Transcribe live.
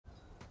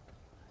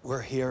We're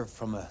here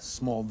from a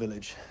small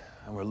village,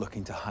 and we're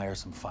looking to hire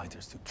some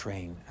fighters to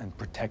train and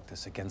protect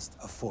us against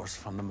a force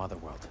from the Mother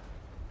World.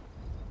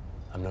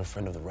 I'm no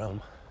friend of the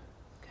realm.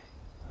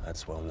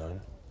 That's well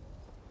known.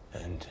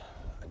 And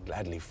I'd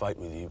gladly fight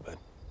with you, but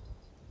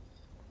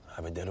I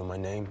have a debt on my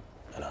name,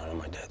 and I honor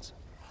my debts.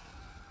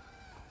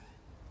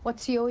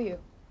 What's he owe you?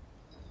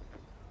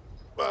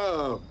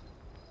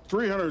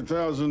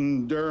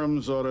 300,000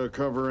 dirhams ought to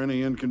cover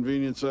any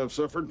inconvenience I've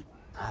suffered.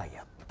 Ah, you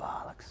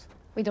bollocks.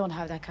 We don't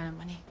have that kind of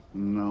money.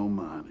 No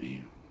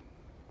money.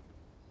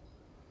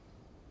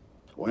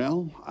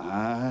 Well,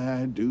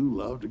 I do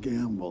love to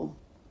gamble.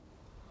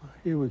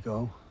 Here we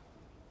go.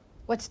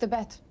 What's the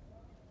bet?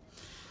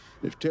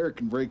 If Tarak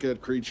can break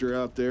that creature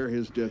out there,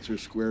 his debts are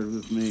squared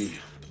with me.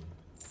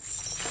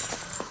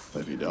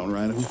 But if you don't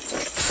ride him,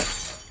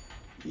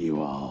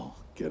 you all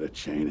get a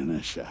chain and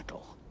a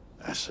shackle.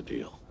 That's the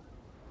deal.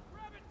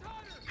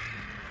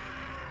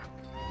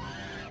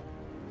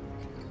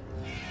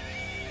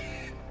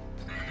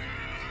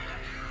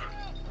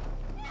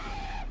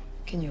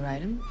 Can you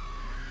ride him?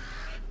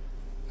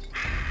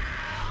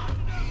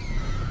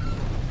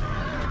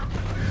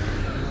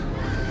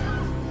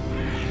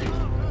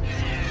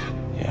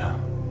 Yeah.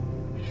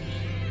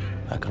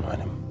 I can ride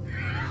him.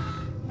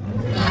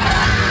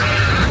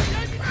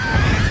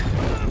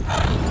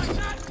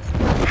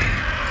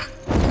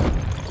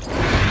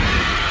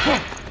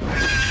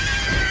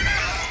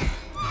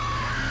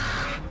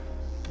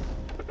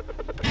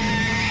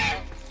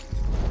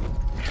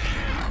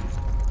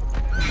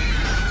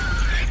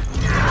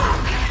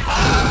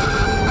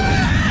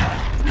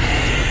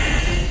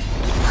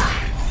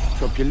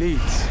 Drop your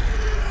leads.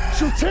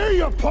 She'll tear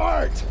you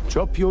apart!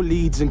 Drop your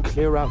leads and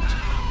clear out.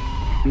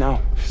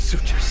 Now.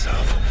 Suit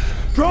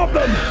yourself. Drop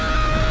them!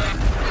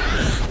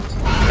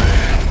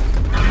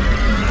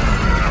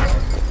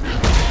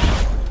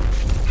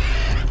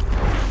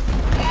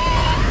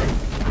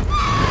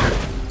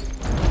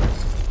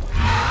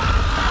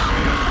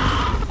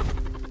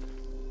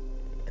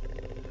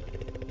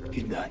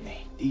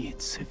 Gidane, diet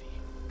sevi.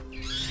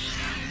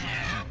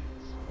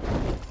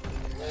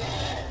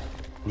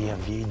 Nia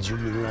wiedziu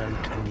milan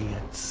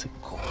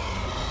kaniacyko.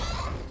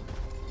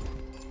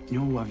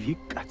 Nyowa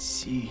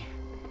vikatsi.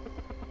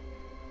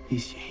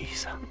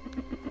 Isisa.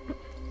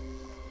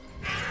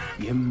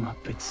 Yemma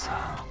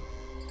pezza.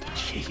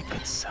 Tucei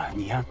pezza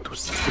niatu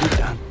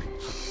sfridan.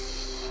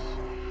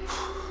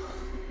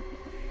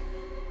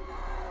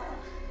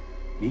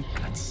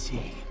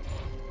 Vikatsi.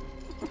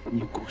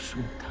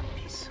 Nikusunta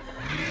pisa.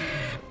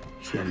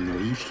 Cielo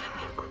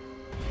islamico.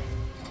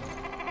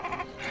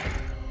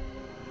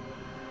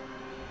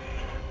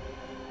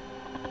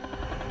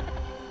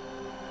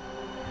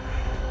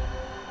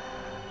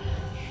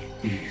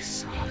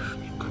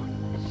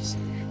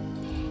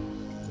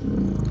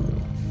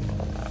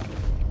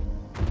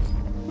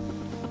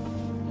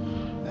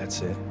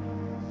 That's it.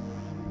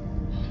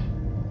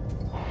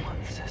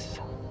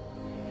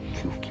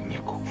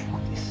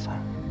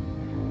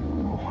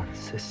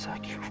 Sessa,